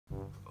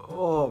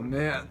Oh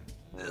man,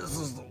 this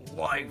is the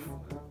life.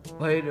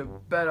 Laid in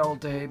bed all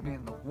day,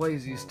 being the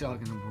laziest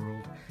dog in the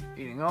world,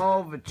 eating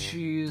all the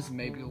cheese,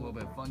 maybe a little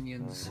bit of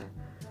Funyuns.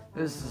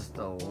 This is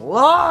the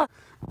life.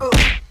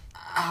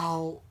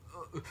 Ow.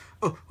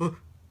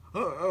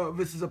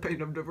 This is a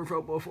pain I've never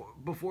felt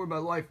before in my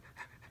life.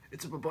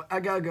 I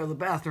gotta go to the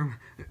bathroom.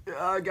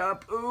 I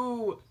gotta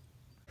poo.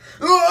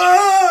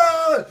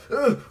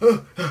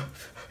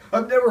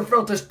 I've never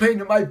felt this pain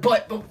in my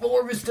butt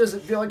before. This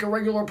doesn't feel like a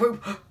regular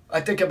poop. I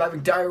think I'm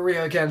having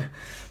diarrhea again.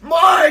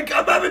 Mike,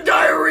 I'm having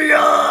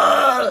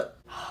diarrhea!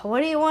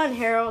 What do you want,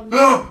 Harold?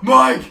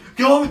 Mike,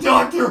 call the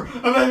doctor.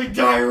 I'm having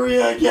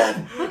diarrhea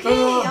again. Okay,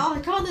 I'll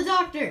call the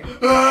doctor.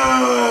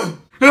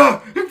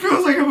 It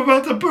feels like I'm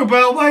about to poop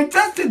out my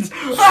intestines.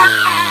 What's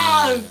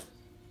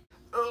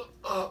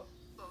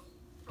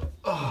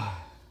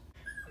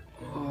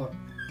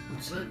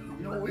that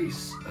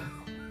noise?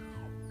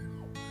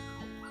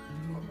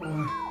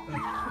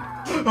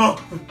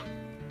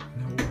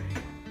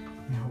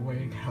 No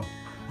way, no.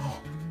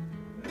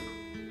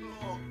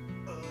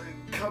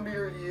 Come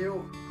here,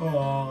 you.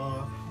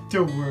 Aw,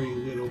 don't worry,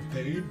 little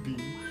baby.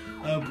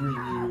 I'll bring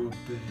you a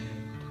bed.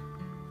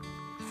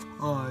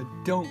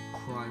 Don't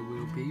cry,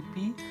 little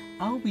baby.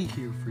 I'll be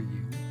here for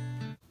you.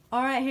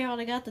 Alright,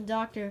 Harold, I got the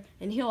doctor,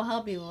 and he'll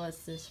help you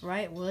with this,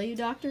 right? Will you,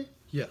 doctor?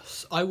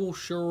 Yes, I will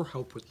sure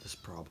help with this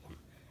problem.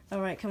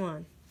 Alright, come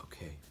on.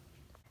 Okay.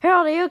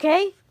 Harold, are you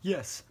okay?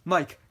 Yes,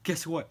 Mike,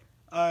 guess what?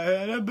 I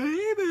had a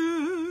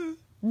baby.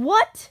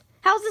 What?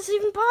 How's this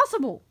even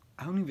possible?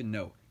 I don't even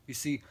know. You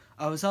see,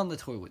 I was on the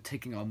toilet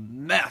taking a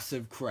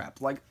massive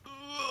crap, like,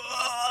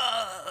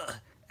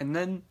 and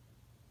then,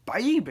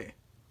 baby.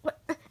 What?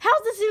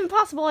 How's this even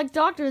possible? Like,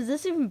 doctor, is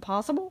this even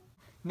possible?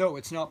 No,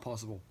 it's not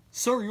possible.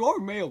 Sir, you are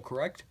male,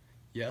 correct?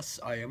 Yes,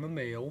 I am a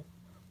male.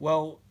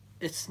 Well,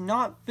 it's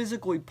not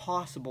physically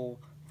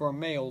possible for a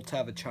male to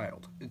have a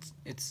child.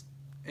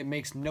 It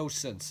makes no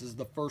sense. This is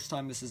the first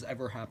time this has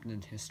ever happened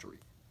in history.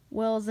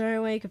 Well, is there any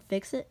way you could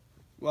fix it?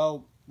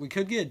 Well, we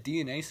could get a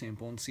DNA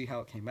sample and see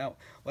how it came out.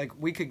 Like,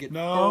 we could get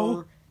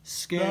fur,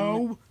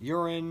 skin,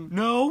 urine,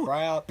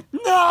 crap.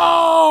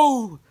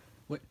 No!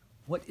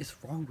 What is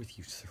wrong with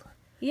you, sir?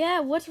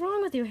 Yeah, what's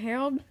wrong with you,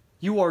 Harold?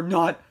 You are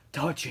not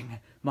touching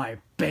my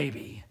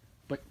baby.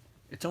 But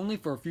it's only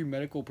for a few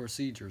medical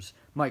procedures.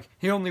 Mike,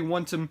 he only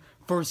wants him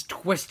for his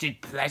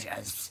twisted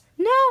pleasures.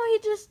 No,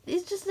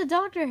 he's just a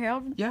doctor,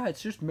 Harold. Yeah,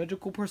 it's just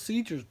medical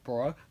procedures,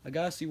 bruh. I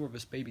gotta see where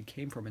this baby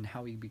came from and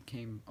how he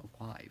became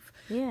alive.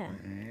 Yeah.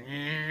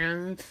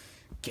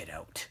 Get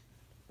out.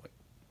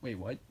 Wait,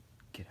 what?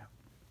 Get out.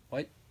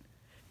 What?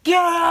 Get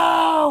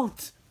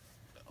out!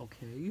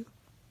 Okay.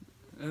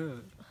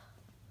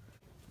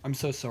 I'm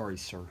so sorry,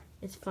 sir.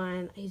 It's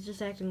fine. He's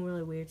just acting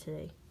really weird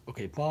today.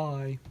 Okay,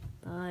 bye.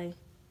 Bye.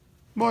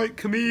 Mike,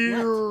 come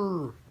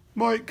here! What?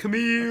 Mike, come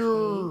here!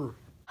 Okay.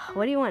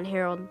 What do you want,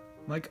 Harold?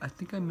 Mike, I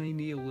think I may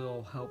need a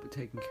little help with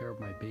taking care of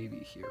my baby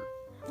here.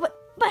 But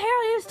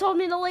Harold, you just told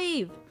me to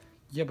leave.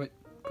 Yeah, but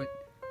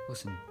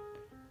listen,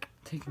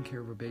 taking care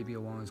of a baby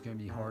alone is going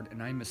to be hard,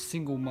 and I'm a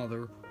single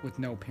mother with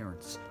no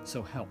parents,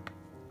 so help.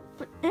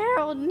 But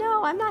Harold,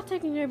 no, I'm not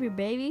taking care of your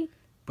baby.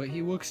 But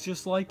he looks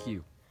just like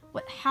you.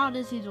 What? How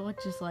does he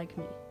look just like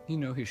me? You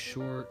know, he's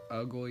short,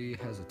 ugly,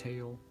 has a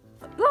tail.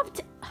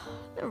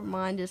 Never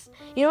mind. You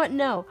know what?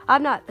 No,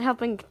 I'm not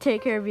helping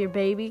take care of your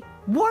baby.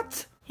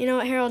 What? You know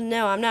what, Harold?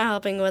 No, I'm not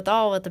helping with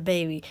the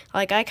baby.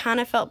 Like, I kind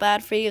of felt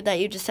bad for you that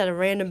you just had a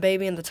random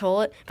baby in the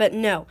toilet, but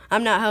no,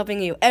 I'm not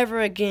helping you ever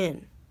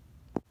again.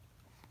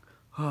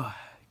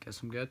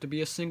 Guess I'm gonna have to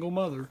be a single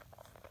mother.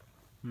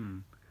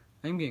 I'm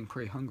getting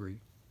pretty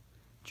hungry.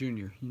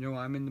 Junior, you know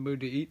I'm in the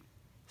mood to eat?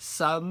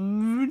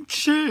 Some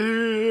cheese!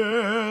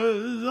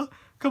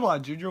 Come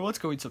on, Junior, let's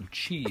go eat some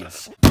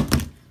cheese.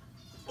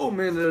 Oh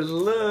man, I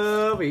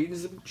love eating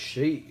some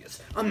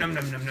cheese. Nom nom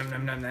nom nom nom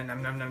nom nom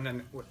nom nom nom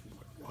nom.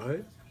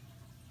 What?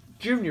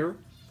 Junior,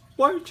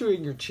 why aren't you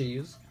eating your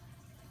cheese?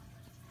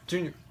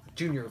 Junior,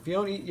 if you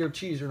don't eat your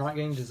cheese, you're not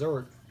getting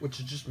dessert, which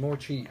is just more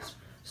cheese.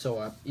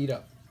 So, eat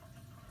up.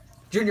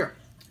 Junior,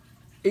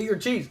 eat your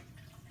cheese.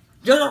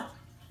 Junior,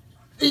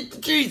 eat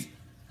the cheese.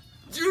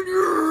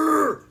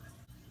 Junior!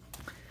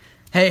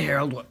 Hey,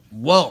 Harold.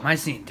 Whoa, am I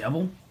seeing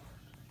double?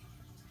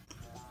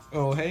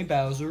 Oh, hey,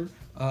 Bowser.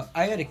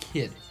 I had a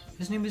kid.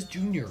 His name is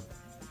Junior.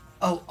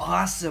 Oh,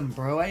 awesome,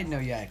 bro. I didn't know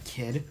you had a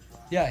kid.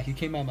 Yeah, he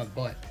came out of my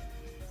butt.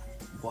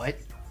 What?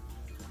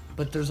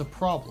 But there's a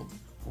problem.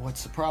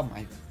 What's the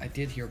problem? I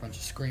did hear a bunch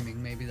of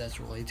screaming. Maybe that's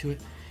related to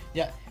it.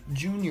 Yeah,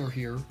 Junior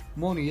here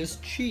won't eat his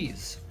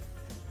cheese.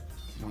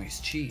 No, he's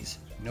cheese.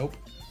 Nope.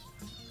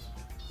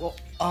 Well,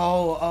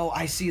 oh,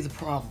 I see the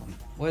problem.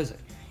 What is it?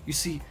 You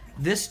see,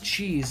 this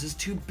cheese is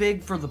too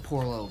big for the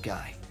poor little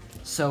guy.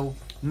 So,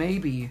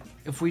 maybe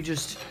if we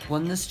just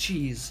blend this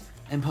cheese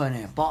and put it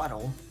in a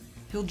bottle,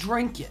 he'll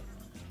drink it.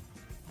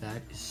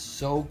 That is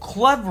so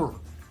clever.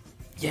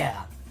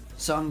 Yeah,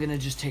 so I'm gonna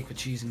just take the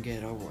cheese and get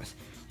it over with.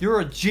 You're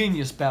a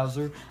genius,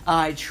 Bowser.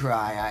 I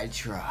try.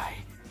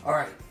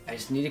 Alright, I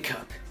just need a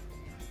cup.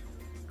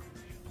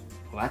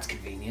 Well, that's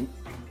convenient.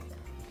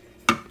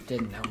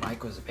 didn't know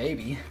Mike was a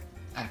baby.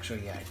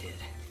 Actually, yeah, I did.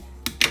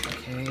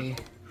 Okay.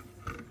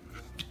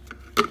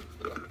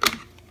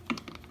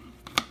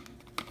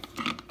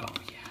 Oh,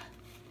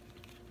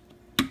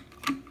 yeah.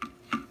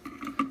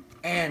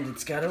 And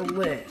it's got a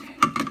lid.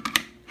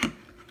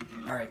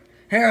 Alright.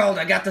 Harold,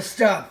 I got the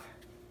stuff.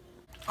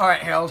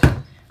 Alright, Harold.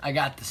 I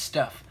got the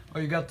stuff. Oh,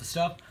 you got the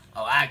stuff?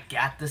 Oh, I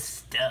got the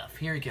stuff.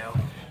 Here you go.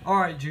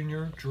 Alright,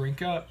 Junior.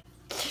 Drink up.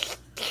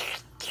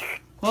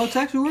 Well, it's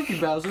actually working,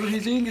 Bowser.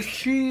 He's eating his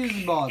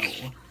cheese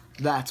bottle.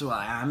 That's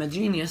why I'm a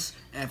genius.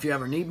 And if you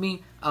ever need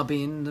me, I'll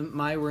be in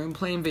my room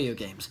playing video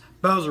games.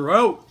 Bowser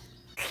out!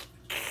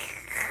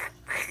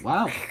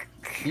 Wow.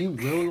 You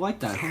really like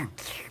that, huh?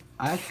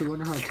 I actually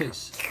wonder how it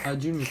tastes.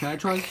 Junior, can I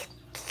try?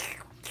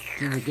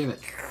 Junior, give it.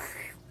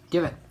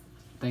 Give it.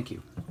 Thank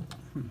you.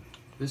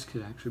 This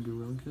could actually be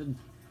really good.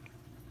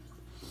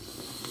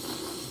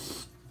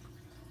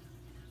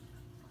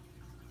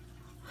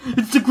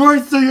 It's the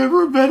greatest thing I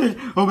ever invented!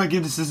 Oh my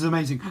goodness, this is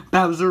amazing.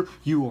 Bowser,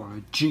 you are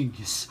a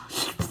genius.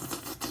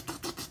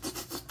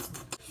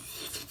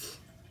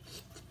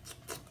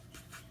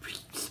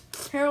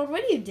 Harold,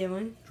 what are you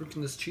doing?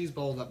 Drinking this cheese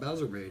ball that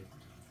Bowser made.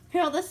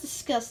 Harold, that's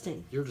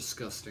disgusting. You're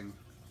disgusting.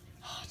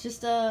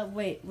 Just,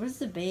 wait, where's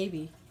the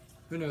baby?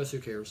 Who knows? Who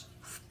cares?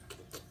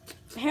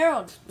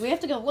 Harold, we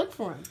have to go look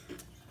for him.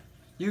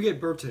 You gave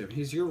birth to him.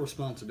 He's your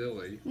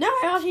responsibility. No,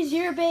 Harold, he's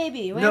your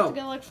baby. We No. have to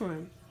go look for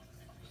him.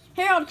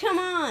 Harold, come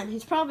on.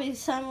 He's probably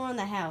somewhere in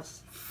the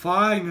house.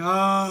 Fine.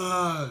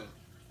 Oh,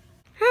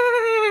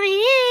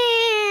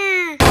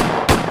 yeah.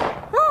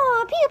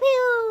 Oh, pew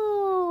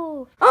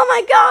pew. Oh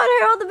my God,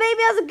 Harold, the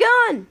baby has a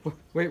gun.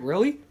 Wait,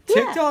 really? Yeah.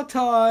 TikTok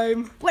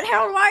time. What,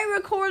 Harold, why are you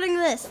recording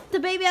this? The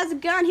baby has a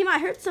gun. He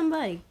might hurt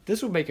somebody.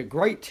 This would make a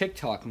great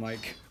TikTok,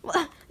 Mike.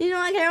 Well, you know,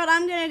 like, Harold,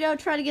 I'm going to go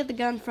try to get the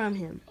gun from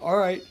him. All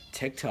right,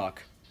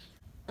 TikTok.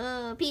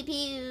 Oh, pew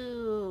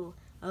pew.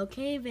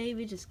 Okay,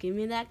 baby, just give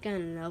me that gun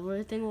and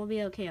everything will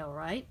be okay, all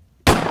right?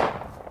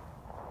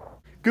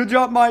 Good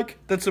job, Mike.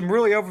 That's some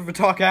really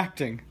over-the-top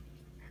acting.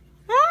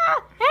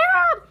 Ah,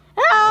 Harold!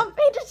 Help!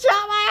 He just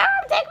shot my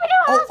arm! Take me to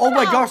a hospital! Oh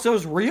my gosh, that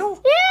was real?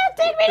 Yeah,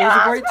 take me to It a was a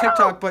hospital! great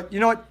TikTok, but you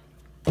know what?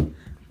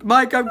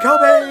 Mike, I'm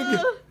coming!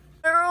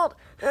 Harold,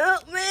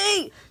 help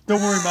me!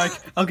 Don't worry, Mike.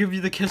 I'll give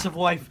you the kiss of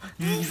life.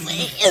 Harold,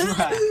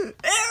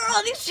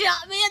 he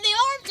shot me in the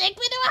arm! Take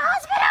me to a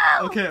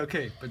hospital!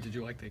 Okay. But did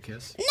you like that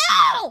kiss?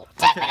 No!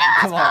 Take me to a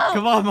hospital!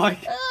 Come on,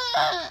 Mike.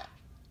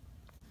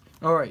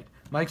 All right.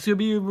 Mike's going to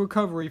be in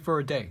recovery for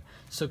a day.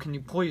 So can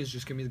you please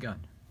just give me the gun?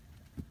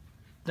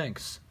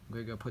 Thanks. I'm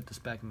going to go put this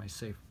back in my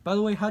safe. By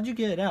the way, how'd you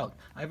get it out?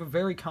 I have a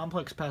very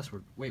complex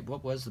password. Wait,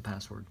 what was the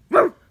password?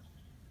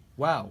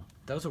 Wow.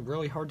 That was a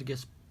really hard to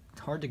guess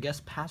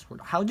password.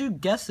 How'd you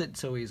guess it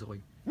so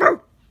easily?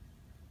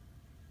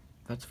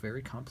 That's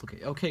very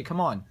complicated. Okay, come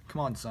on.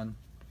 Come on, son.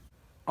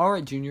 All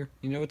right, Junior.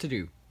 You know what to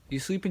do. You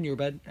sleep in your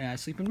bed, and I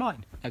sleep in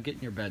mine. Now get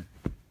in your bed.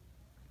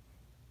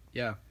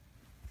 Yeah.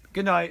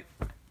 Good night.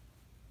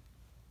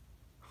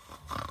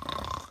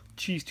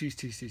 Cheese. Cheese.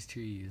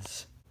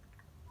 Cheese.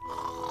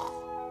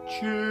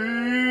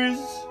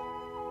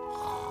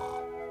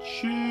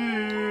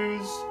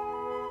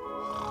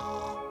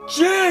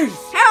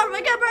 Harold,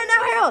 wake up right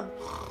now, Harold!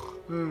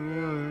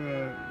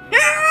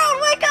 Harold,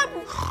 wake up!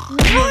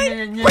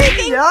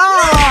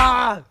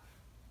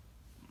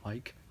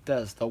 Mike,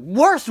 that's the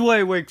worst way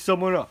to wake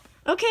someone up.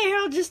 Okay,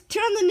 Harold, just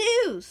turn on the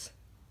news.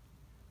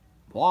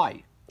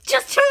 Why?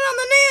 Just turn on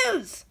the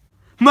news!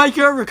 Mike,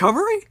 you're in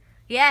recovery?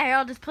 Yeah,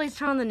 Harold, just please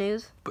turn on the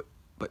news. But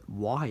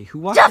why? Who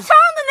watches? Just turn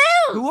on the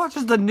news! Who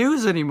watches the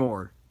news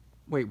anymore?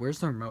 Wait, where's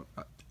the remote?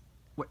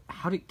 What?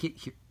 How did it get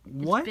here?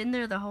 What? It's been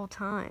there the whole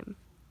time.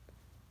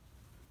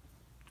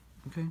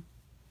 Okay.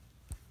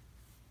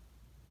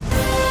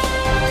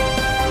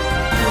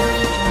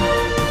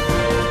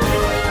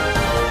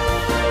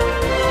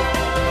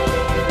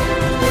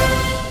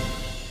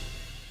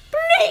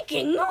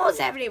 Breaking news,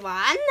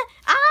 everyone!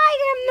 I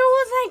am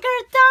news anchor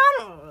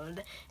Donald,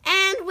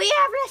 and we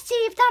have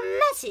received a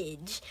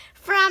message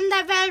from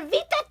the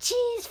Velveeta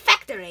Cheese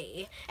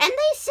Factory, and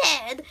they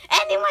said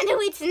anyone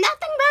who eats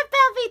nothing but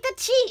Velveeta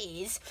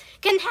cheese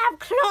can have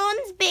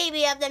clones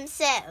baby of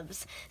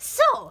themselves.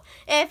 So,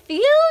 if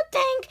you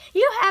think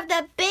you have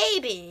the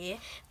baby,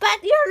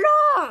 but you're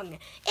wrong,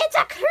 it's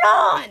a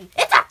clone!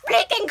 It's a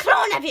freaking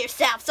clone of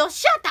yourself, so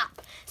shut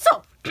up!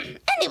 So,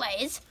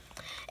 anyways,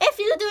 if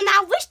you do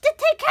not wish to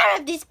take care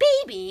of this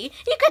baby,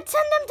 you could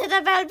send them to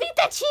the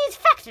Velveeta Cheese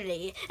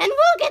Factory, and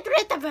we'll get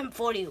rid of him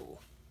for you.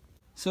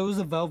 So it was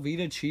the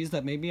Velveeta cheese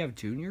that made me have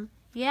Junior?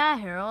 Yeah,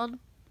 Harold.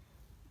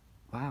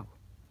 Wow.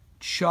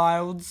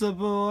 Child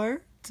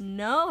support?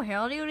 No,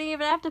 Harold, you don't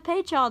even have to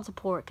pay child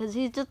support, because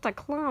he's just a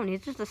clone.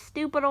 He's just a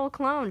stupid old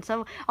clone.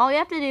 So all you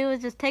have to do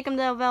is just take him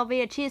to the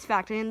Velveeta Cheese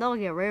Factory, and they'll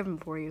get rid of him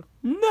for you.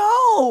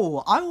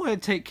 No! I want to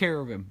take care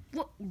of him.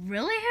 What,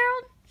 really,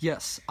 Harold?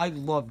 Yes, I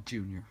love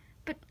Junior.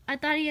 But I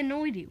thought he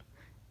annoyed you.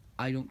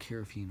 I don't care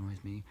if he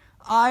annoys me.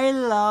 I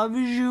love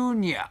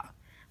Junior.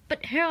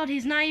 But Harold,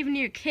 he's not even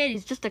your kid.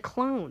 He's just a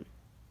clone.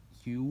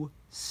 You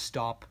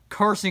Stop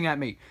cursing at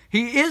me.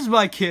 He is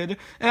my kid,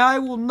 and I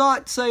will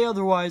not say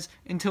otherwise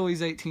until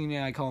he's 18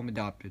 and I call him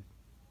adopted.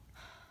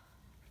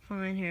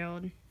 Fine,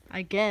 Harold.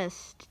 I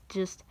guess.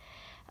 Just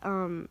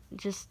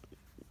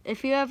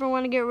if you ever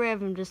want to get rid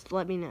of him, just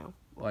let me know.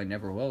 Well, I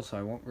never will, so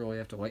I won't really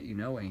have to let you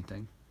know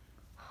anything.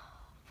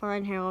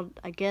 Fine, Harold.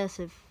 I guess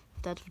if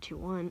that's what you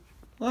want.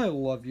 I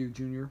love you,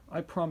 Junior. I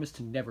promise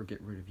to never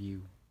get rid of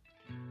you.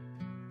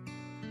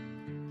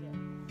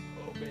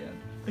 Oh, man.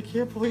 I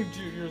can't believe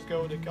Junior's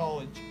going to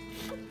college.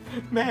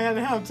 Man,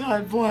 how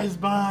time flies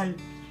by.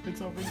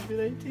 It's almost been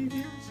 18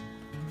 years.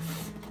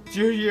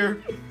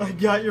 Junior, I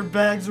got your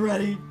bags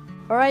ready.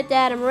 All right,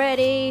 Dad, I'm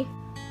ready.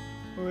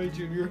 All right,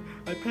 Junior.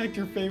 I packed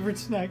your favorite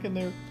snack in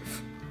there.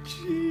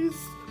 Jeez.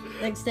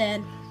 Thanks,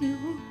 Dad.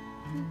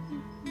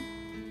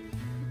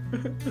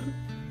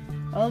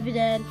 I love you,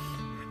 Dad.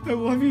 I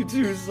love you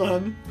too,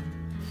 son.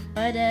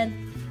 Bye, Dad.